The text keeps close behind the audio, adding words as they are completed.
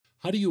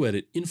How do you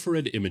edit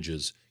infrared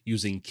images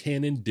using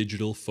Canon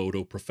Digital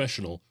Photo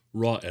Professional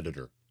Raw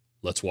Editor?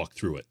 Let's walk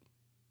through it.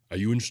 Are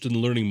you interested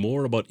in learning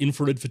more about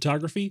infrared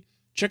photography?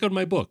 Check out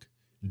my book.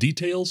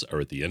 Details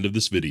are at the end of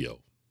this video.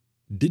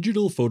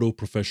 Digital Photo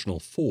Professional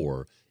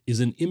 4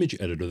 is an image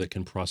editor that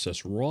can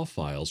process RAW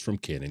files from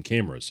Canon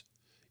cameras.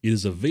 It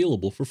is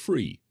available for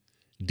free.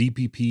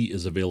 DPP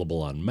is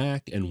available on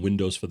Mac and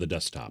Windows for the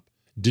desktop.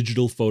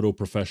 Digital Photo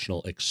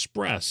Professional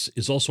Express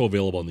is also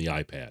available on the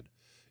iPad.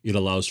 It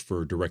allows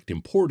for direct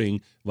importing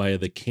via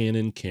the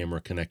Canon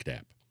Camera Connect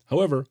app.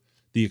 However,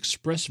 the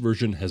Express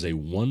version has a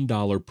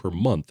 $1 per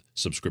month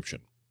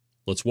subscription.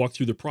 Let's walk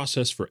through the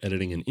process for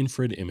editing an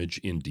infrared image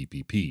in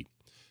DPP.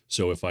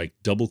 So if I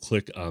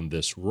double-click on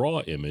this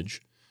RAW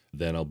image,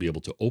 then I'll be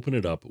able to open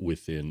it up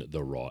within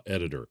the RAW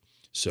editor.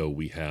 So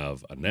we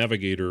have a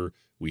navigator,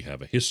 we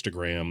have a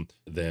histogram,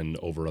 then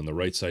over on the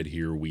right side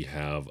here, we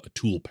have a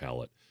tool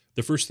palette.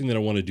 The first thing that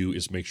I want to do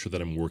is make sure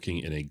that I'm working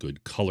in a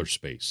good color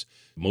space.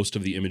 Most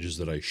of the images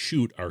that I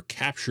shoot are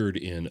captured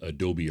in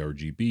Adobe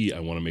RGB. I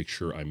want to make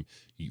sure I'm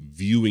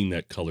viewing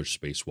that color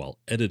space while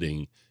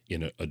editing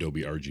in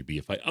Adobe RGB.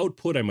 If I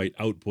output, I might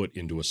output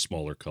into a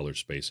smaller color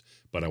space,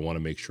 but I want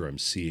to make sure I'm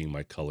seeing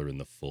my color in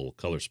the full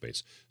color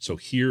space. So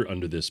here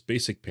under this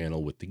basic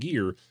panel with the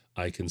gear,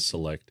 I can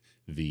select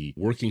the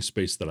working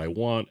space that I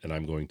want, and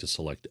I'm going to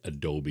select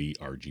Adobe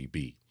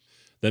RGB.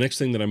 The next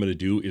thing that I'm going to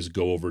do is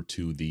go over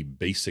to the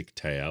basic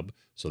tab.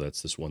 So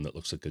that's this one that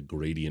looks like a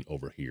gradient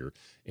over here.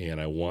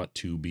 And I want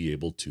to be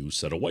able to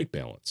set a white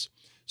balance.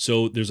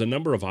 So there's a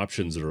number of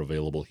options that are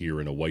available here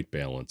in a white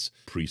balance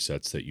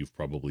presets that you've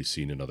probably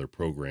seen in other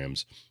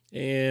programs.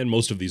 And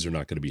most of these are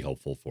not going to be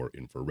helpful for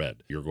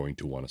infrared. You're going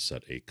to want to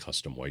set a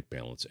custom white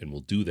balance, and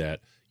we'll do that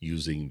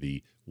using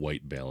the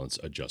white balance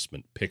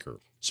adjustment picker.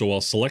 So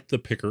I'll select the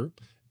picker,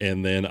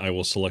 and then I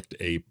will select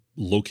a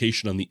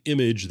location on the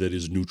image that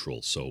is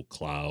neutral, so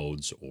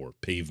clouds or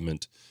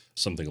pavement,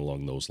 something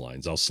along those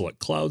lines. I'll select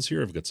clouds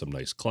here. I've got some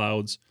nice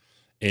clouds,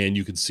 and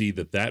you can see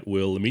that that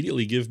will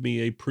immediately give me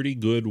a pretty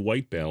good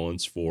white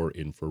balance for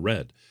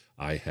infrared.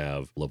 I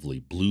have lovely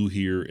blue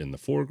here in the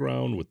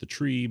foreground with the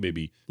tree,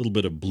 maybe a little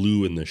bit of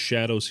blue in the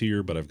shadows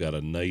here, but I've got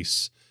a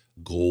nice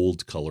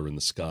gold color in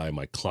the sky.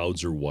 My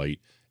clouds are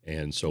white.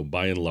 And so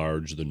by and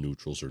large, the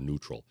neutrals are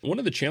neutral. One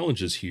of the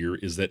challenges here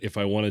is that if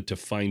I wanted to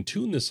fine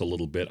tune this a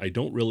little bit, I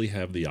don't really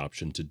have the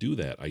option to do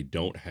that. I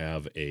don't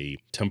have a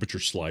temperature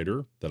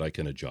slider that I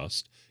can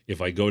adjust. If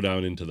I go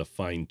down into the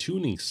fine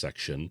tuning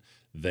section,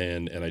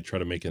 and I try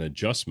to make an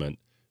adjustment,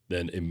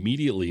 then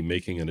immediately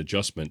making an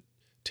adjustment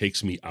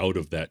takes me out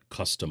of that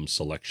custom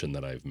selection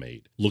that I've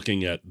made.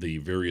 Looking at the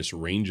various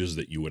ranges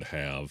that you would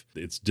have,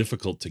 it's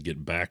difficult to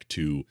get back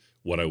to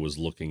what I was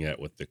looking at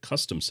with the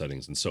custom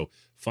settings. And so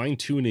fine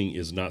tuning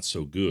is not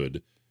so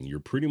good. You're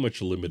pretty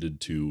much limited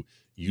to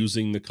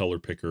using the color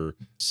picker,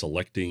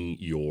 selecting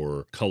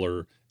your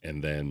color,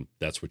 and then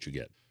that's what you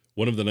get.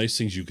 One of the nice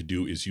things you could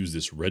do is use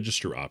this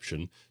register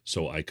option.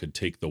 So I could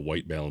take the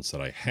white balance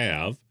that I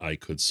have, I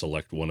could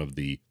select one of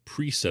the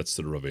presets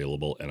that are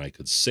available, and I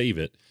could save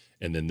it.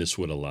 And then this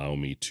would allow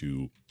me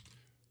to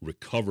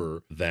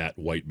recover that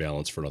white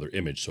balance for another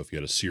image. So if you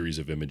had a series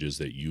of images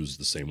that use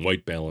the same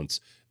white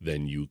balance,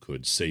 then you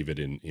could save it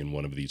in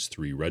one of these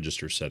three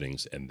register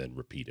settings and then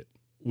repeat it.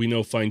 We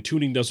know fine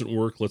tuning doesn't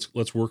work.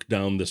 Let's work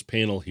down this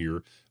panel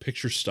here.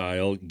 Picture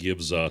style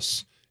gives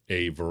us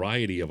a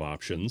variety of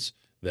options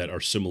that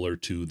are similar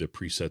to the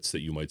presets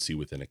that you might see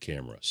within a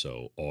camera.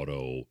 So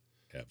auto,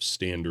 have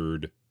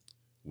standard,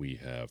 we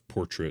have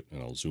portrait,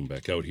 and I'll zoom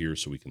back out here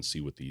so we can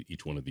see what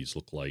each one of these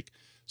look like.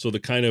 So the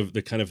kind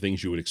of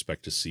things you would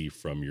expect to see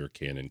from your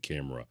Canon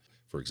camera.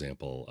 For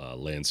example,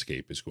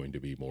 landscape is going to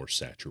be more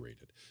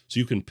saturated. So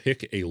you can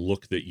pick a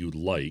look that you'd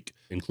like,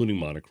 including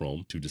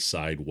monochrome, to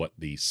decide what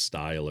the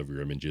style of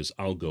your image is.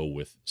 I'll go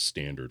with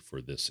standard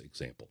for this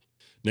example.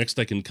 Next,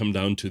 I can come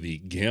down to the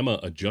gamma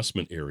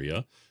adjustment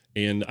area.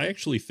 And I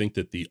actually think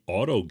that the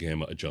auto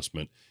gamma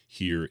adjustment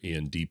here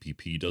in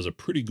DPP does a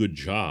pretty good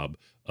job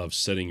of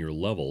setting your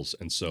levels.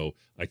 And so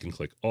I can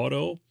click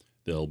auto,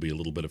 there'll be a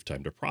little bit of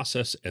time to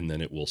process, and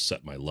then it will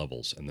set my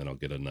levels. And then I'll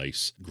get a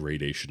nice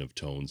gradation of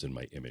tones in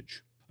my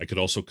image. I could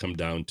also come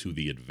down to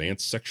the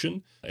advanced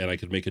section, and I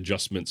could make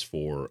adjustments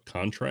for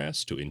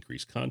contrast, to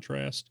increase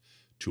contrast,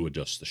 to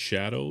adjust the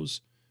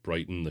shadows,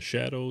 brighten the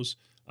shadows.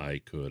 I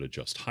could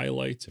adjust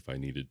highlights if I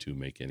needed to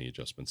make any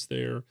adjustments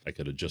there. I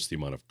could adjust the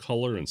amount of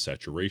color and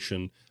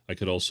saturation. I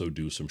could also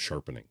do some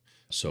sharpening.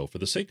 So for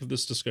the sake of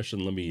this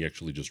discussion, let me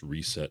actually just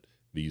reset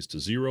these to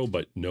 0,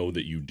 but know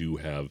that you do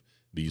have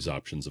these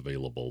options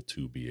available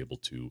to be able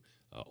to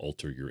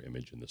alter your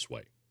image in this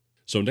way.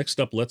 So next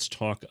up, let's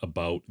talk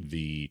about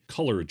the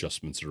color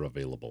adjustments that are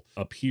available.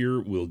 Up here,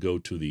 we'll go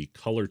to the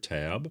color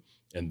tab,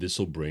 and this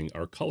will bring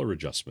our color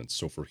adjustments.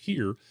 So for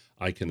here,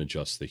 I can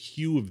adjust the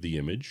hue of the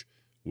image,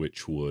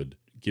 which would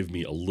give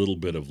me a little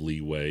bit of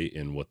leeway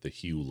in what the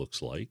hue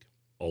looks like.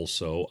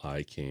 Also,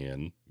 I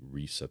can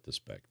reset this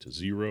back to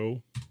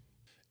 0,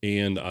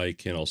 and I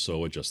can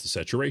also adjust the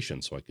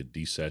saturation. So I could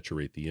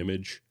desaturate the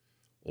image,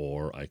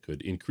 or I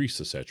could increase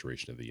the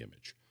saturation of the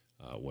image.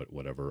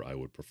 whatever I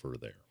would prefer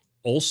there.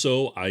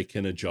 Also, I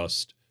can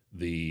adjust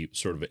the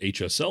sort of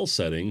HSL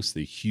settings,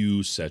 the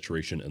hue,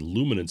 saturation, and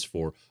luminance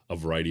for a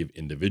variety of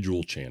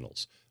individual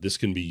channels. This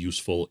can be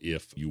useful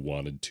if you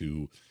wanted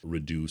to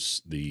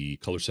reduce the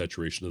color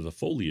saturation of the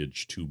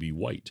foliage to be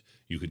white.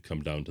 You could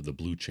come down to the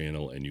blue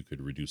channel and you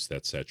could reduce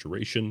that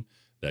saturation.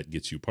 That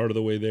gets you part of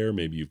the way there.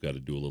 Maybe you've got to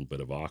do a little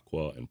bit of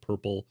aqua and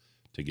purple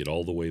to get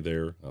all the way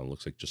there.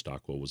 Looks like just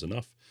aqua was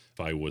enough.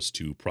 If I was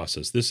to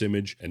process this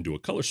image and do a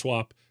color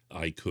swap,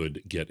 I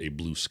could get a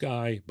blue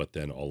sky, but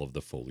then all of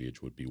the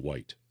foliage would be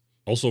white.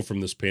 Also from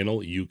this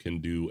panel, you can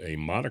do a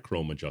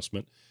monochrome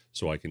adjustment.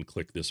 So I can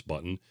click this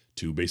button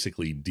to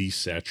basically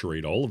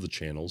desaturate all of the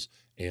channels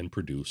and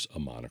produce a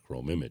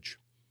monochrome image.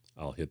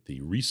 I'll hit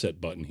the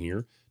reset button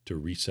here to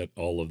reset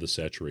all of the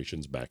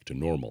saturations back to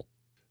normal.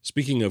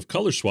 Speaking of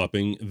color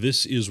swapping,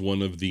 this is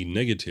one of the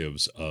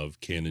negatives of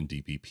Canon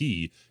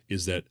DPP,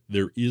 is that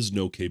there is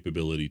no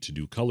capability to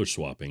do color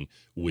swapping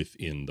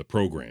within the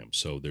program.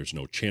 So there's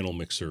no channel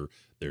mixer,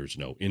 there's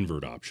no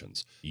invert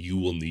options. You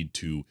will need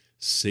to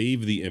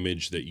save the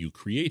image that you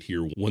create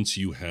here. Once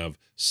you have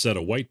set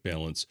a white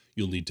balance,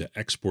 you'll need to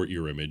export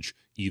your image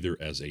either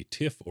as a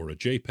TIFF or a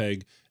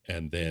JPEG,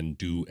 and then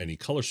do any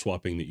color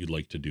swapping that you'd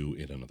like to do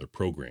in another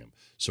program.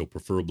 So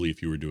preferably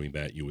if you were doing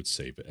that, you would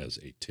save it as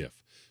a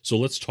TIFF. So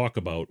let's talk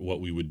about what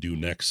we would do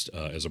next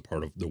as a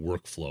part of the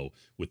workflow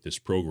with this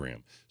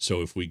program.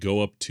 So if we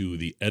go up to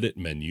the Edit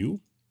menu,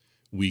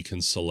 we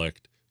can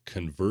select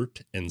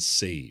Convert and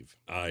Save.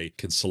 I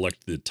can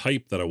select the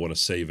type that I want to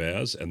save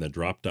as, and the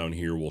drop down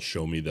here will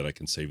show me that I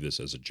can save this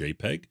as a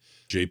JPEG.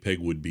 JPEG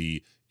would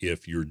be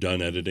if you're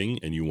done editing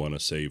and you want to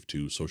save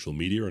to social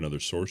media or another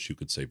source, you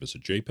could save as a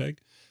JPEG.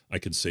 I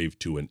could save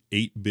to an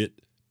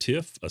 8-bit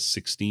TIFF, a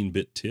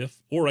 16-bit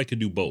TIFF, or I could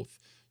do both.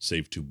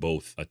 Save to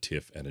both a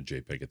TIFF and a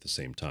JPEG at the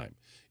same time.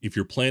 If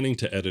you're planning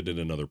to edit in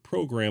another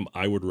program,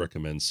 I would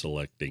recommend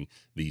selecting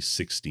the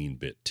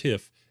 16-bit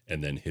TIFF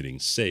and then hitting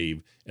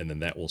save, and then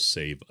that will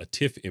save a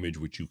TIFF image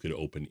which you could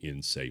open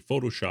in, say,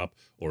 Photoshop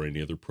or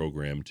any other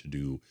program to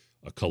do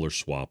a color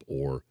swap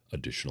or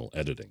additional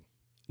editing.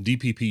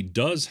 DPP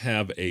does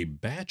have a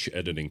batch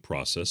editing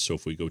process, so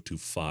if we go to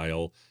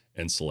File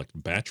and select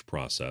Batch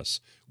Process,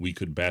 we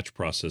could batch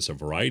process a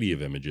variety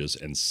of images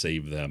and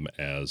save them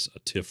as a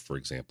TIFF, for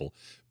example.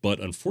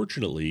 But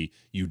unfortunately,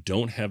 you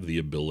don't have the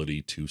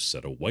ability to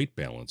set a white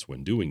balance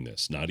when doing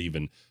this, not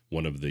even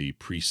one of the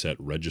preset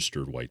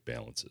registered white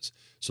balances.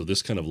 So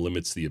this kind of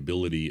limits the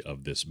ability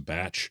of this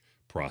batch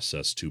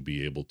process to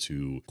be able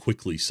to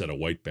quickly set a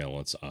white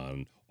balance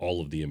on all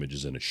of the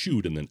images in a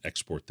shoot and then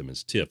export them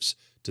as TIFFs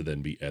to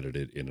then be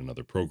edited in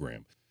another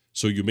program.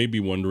 So you may be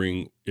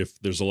wondering, if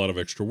there's a lot of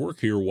extra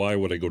work here, why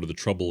would I go to the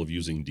trouble of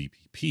using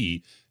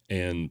DPP?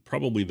 And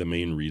probably the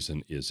main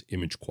reason is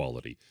image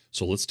quality.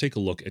 So let's take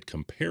a look at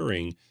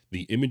comparing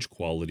the image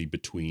quality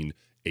between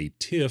a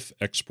TIFF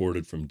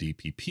exported from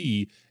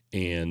DPP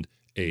and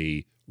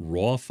a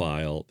RAW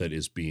file that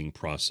is being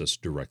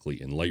processed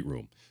directly in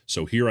Lightroom.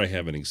 So here I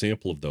have an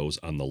example of those.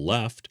 On the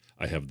left,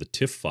 I have the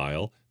TIFF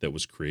file that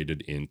was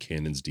created in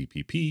Canon's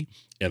DPP,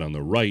 and on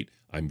the right,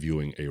 I'm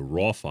viewing a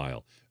RAW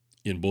file.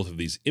 In both of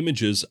these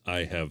images,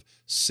 I have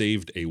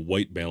saved a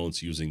white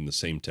balance using the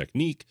same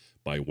technique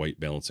by white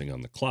balancing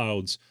on the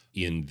clouds.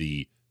 In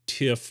the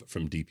TIFF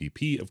from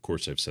DPP, of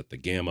course, I've set the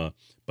gamma,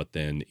 but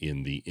then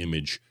in the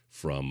image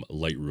from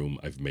Lightroom,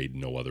 I've made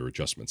no other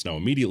adjustments. Now,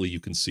 immediately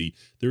you can see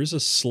there is a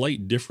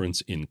slight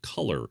difference in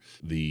color.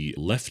 The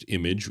left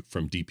image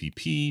from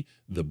DPP,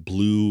 the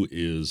blue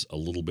is a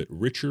little bit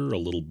richer, a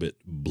little bit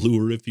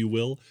bluer, if you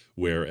will,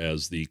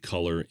 whereas the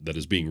color that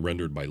is being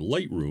rendered by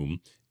Lightroom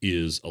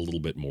is a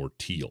little bit more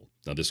teal.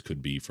 Now, this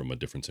could be from a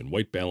difference in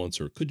white balance,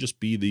 or it could just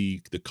be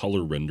the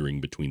color rendering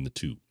between the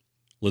two.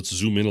 Let's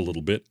zoom in a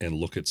little bit and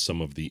look at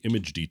some of the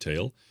image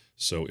detail.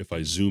 So if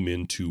I zoom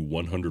into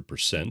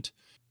 100%,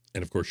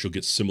 and of course you'll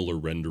get similar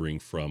rendering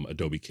from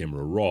Adobe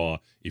Camera Raw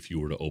if you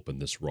were to open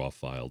this RAW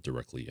file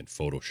directly in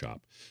Photoshop.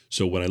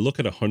 So when I look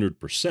at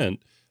 100%,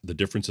 the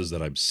differences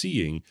that I'm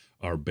seeing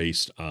are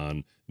based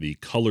on the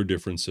color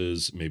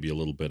differences, maybe a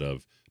little bit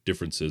of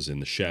differences in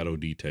the shadow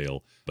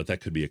detail, but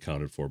that could be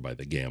accounted for by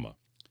the gamma.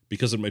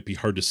 Because it might be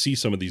hard to see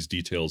some of these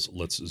details,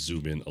 let's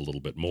zoom in a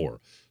little bit more.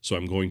 So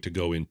I'm going to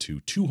go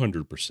into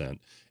 200%.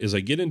 As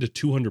I get into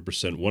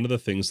 200%, one of the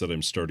things that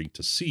I'm starting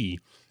to see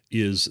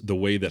is the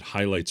way that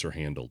highlights are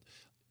handled.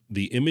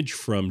 The image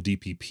from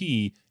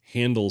DPP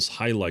handles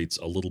highlights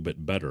a little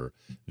bit better.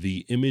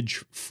 The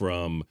image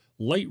from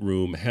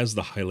Lightroom has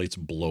the highlights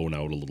blown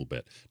out a little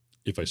bit.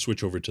 If I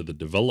switch over to the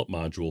Develop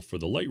module for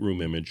the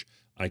Lightroom image,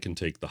 I can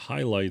take the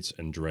highlights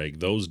and drag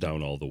those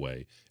down all the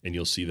way, and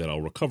you'll see that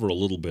I'll recover a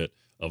little bit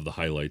of the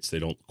highlights. They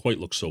don't quite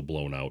look so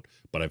blown out,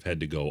 but I've had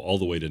to go all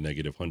the way to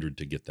 -100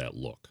 to get that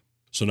look.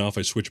 So now if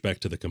I switch back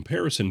to the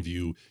comparison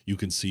view, you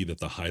can see that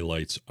the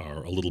highlights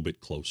are a little bit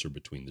closer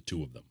between the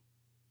two of them.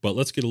 But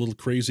let's get a little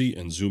crazy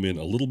and zoom in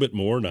a little bit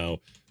more. Now,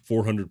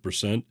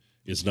 400%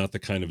 is not the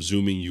kind of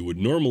zooming you would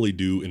normally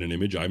do in an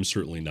image. I'm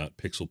certainly not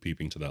pixel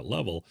peeping to that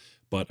level,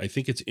 But I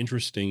think it's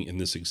interesting in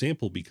this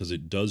example because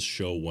it does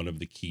show one of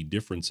the key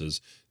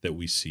differences that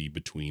we see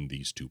between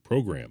these two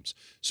programs.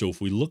 So if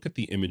we look at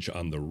the image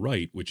on the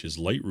right, which is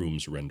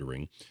Lightroom's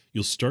rendering,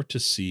 you'll start to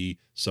see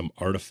some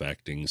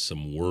artifacting,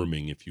 some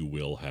worming, if you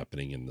will,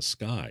 happening in the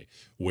sky.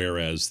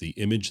 Whereas the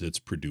image that's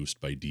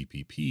produced by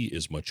DPP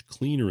is much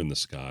cleaner in the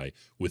sky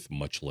with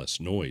much less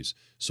noise.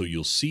 So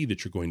you'll see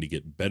that you're going to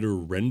get better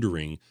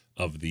rendering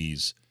of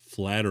these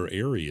flatter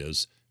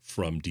areas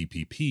from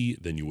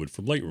DPP than you would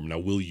from Lightroom. Now,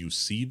 will you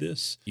see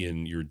this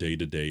in your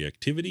day-to-day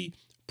activity?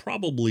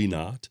 Probably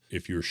not.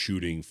 If you're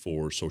shooting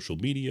for social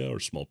media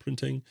or small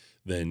printing,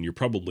 then you're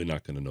probably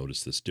not going to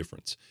notice this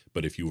difference.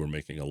 But if you were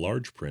making a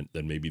large print,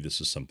 then maybe this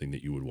is something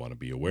that you would want to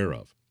be aware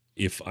of.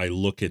 If I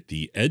look at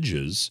the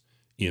edges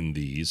in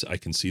these, I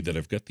can see that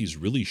I've got these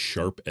really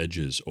sharp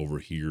edges over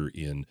here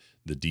in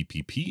the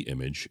DPP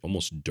image,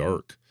 almost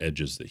dark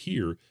edges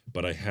here,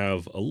 but I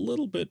have a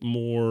little bit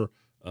more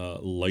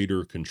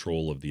lighter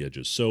control of the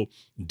edges. So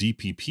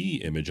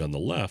DPP image on the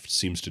left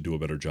seems to do a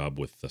better job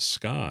with the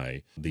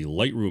sky. The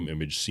Lightroom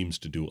image seems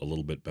to do a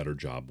little bit better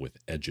job with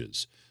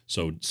edges.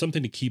 So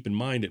something to keep in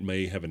mind, it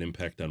may have an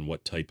impact on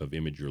what type of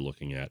image you're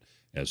looking at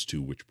as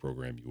to which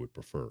program you would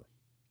prefer.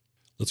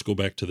 Let's go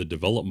back to the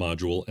Develop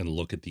module and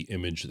look at the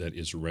image that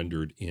is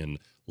rendered in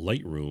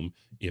Lightroom.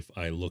 If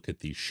I look at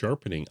the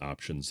sharpening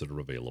options that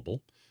are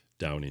available,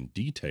 down in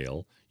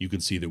detail, you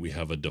can see that we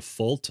have a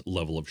default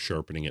level of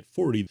sharpening at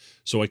 40.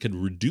 So I could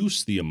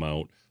reduce the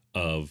amount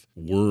of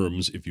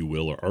worms, if you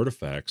will, or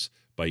artifacts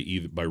by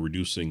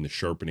reducing the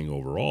sharpening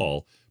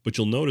overall. But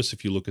you'll notice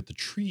if you look at the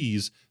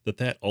trees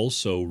that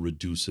also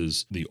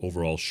reduces the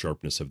overall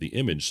sharpness of the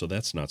image. So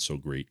that's not so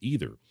great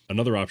either.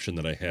 Another option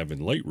that I have in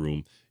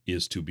Lightroom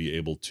is to be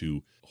able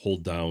to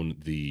hold down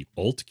the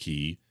Alt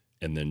key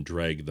and then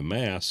drag the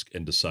mask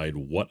and decide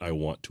what I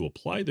want to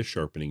apply the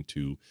sharpening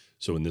to.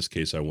 So in this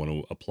case, I want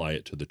to apply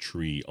it to the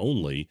tree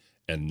only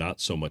and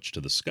not so much to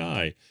the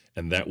sky.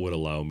 And that would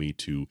allow me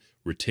to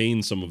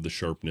retain some of the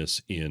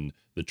sharpness in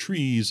the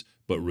trees,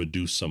 but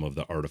reduce some of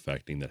the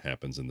artifacting that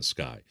happens in the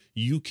sky.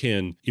 You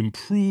can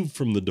improve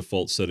from the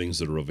default settings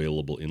that are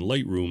available in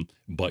Lightroom,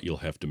 but you'll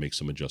have to make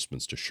some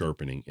adjustments to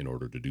sharpening in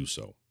order to do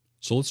so.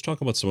 So let's talk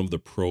about some of the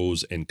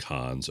pros and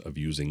cons of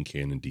using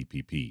Canon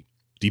DPP.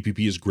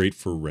 DPP is great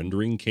for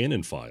rendering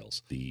Canon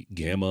files. The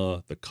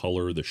gamma, the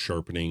color, the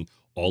sharpening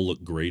all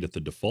look great at the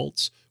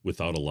defaults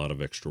without a lot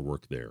of extra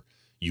work there.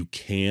 You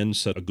can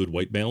set a good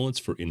white balance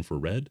for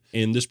infrared,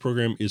 and this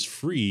program is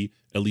free,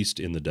 at least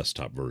in the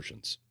desktop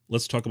versions.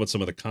 Let's talk about some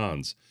of the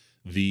cons.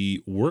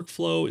 The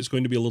workflow is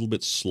going to be a little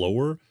bit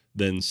slower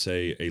than,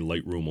 say, a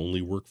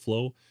Lightroom-only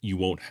workflow. You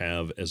won't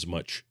have as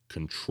much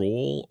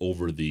control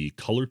over the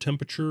color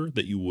temperature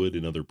that you would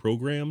in other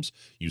programs.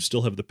 You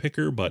still have the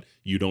picker, but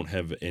you don't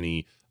have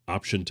any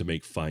option to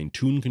make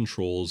fine-tune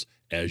controls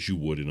as you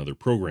would in other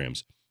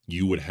programs.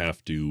 You would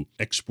have to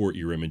export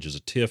your image as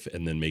a TIFF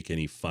and then make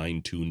any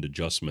fine-tuned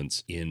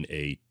adjustments in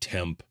a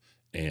temp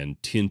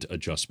and tint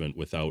adjustment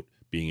without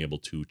being able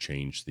to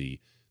change the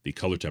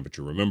color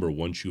temperature. Remember,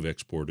 once you've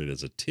exported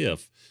as a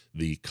TIFF,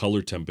 the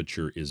color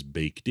temperature is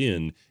baked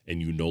in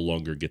and you no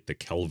longer get the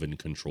Kelvin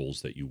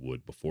controls that you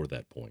would before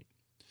that point.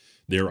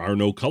 There are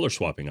no color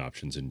swapping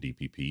options in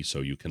DPP,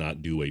 so you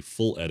cannot do a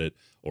full edit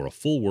or a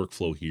full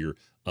workflow here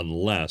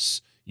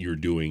unless you're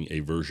doing a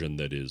version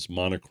that is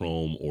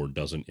monochrome or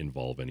doesn't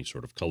involve any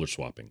sort of color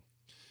swapping.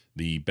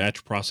 The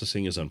batch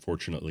processing is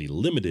unfortunately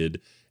limited,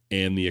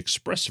 and the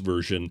Express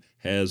version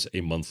has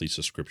a monthly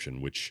subscription,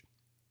 which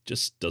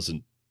just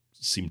doesn't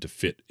seem to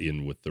fit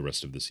in with the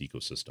rest of this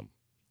ecosystem.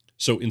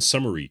 So in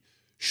summary,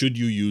 should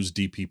you use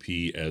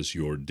DPP as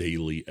your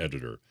daily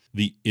editor?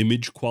 The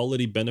image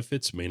quality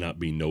benefits may not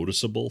be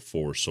noticeable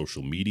for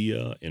social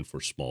media and for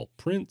small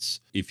prints.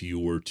 If you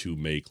were to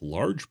make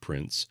large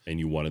prints and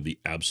you wanted the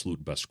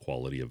absolute best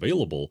quality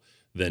available,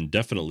 then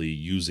definitely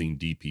using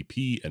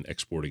DPP and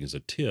exporting as a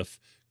TIFF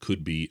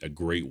could be a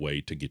great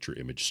way to get your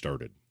image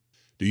started.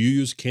 Do you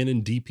use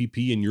Canon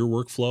DPP in your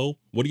workflow?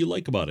 What do you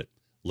like about it?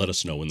 Let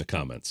us know in the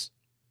comments.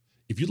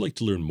 If you'd like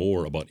to learn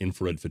more about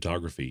infrared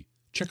photography,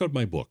 check out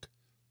my book,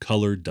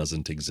 Color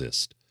Doesn't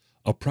Exist,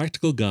 a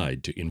practical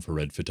guide to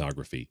infrared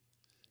photography.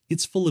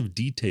 It's full of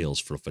details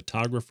for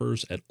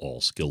photographers at all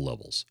skill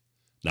levels.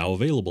 Now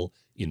available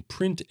in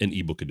print and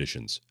ebook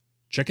editions.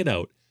 Check it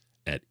out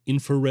at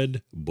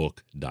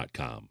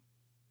infraredbook.com.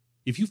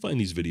 If you find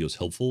these videos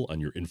helpful on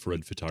your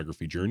infrared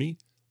photography journey,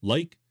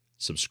 like,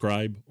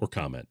 subscribe, or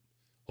comment.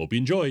 Hope you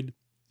enjoyed.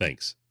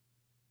 Thanks.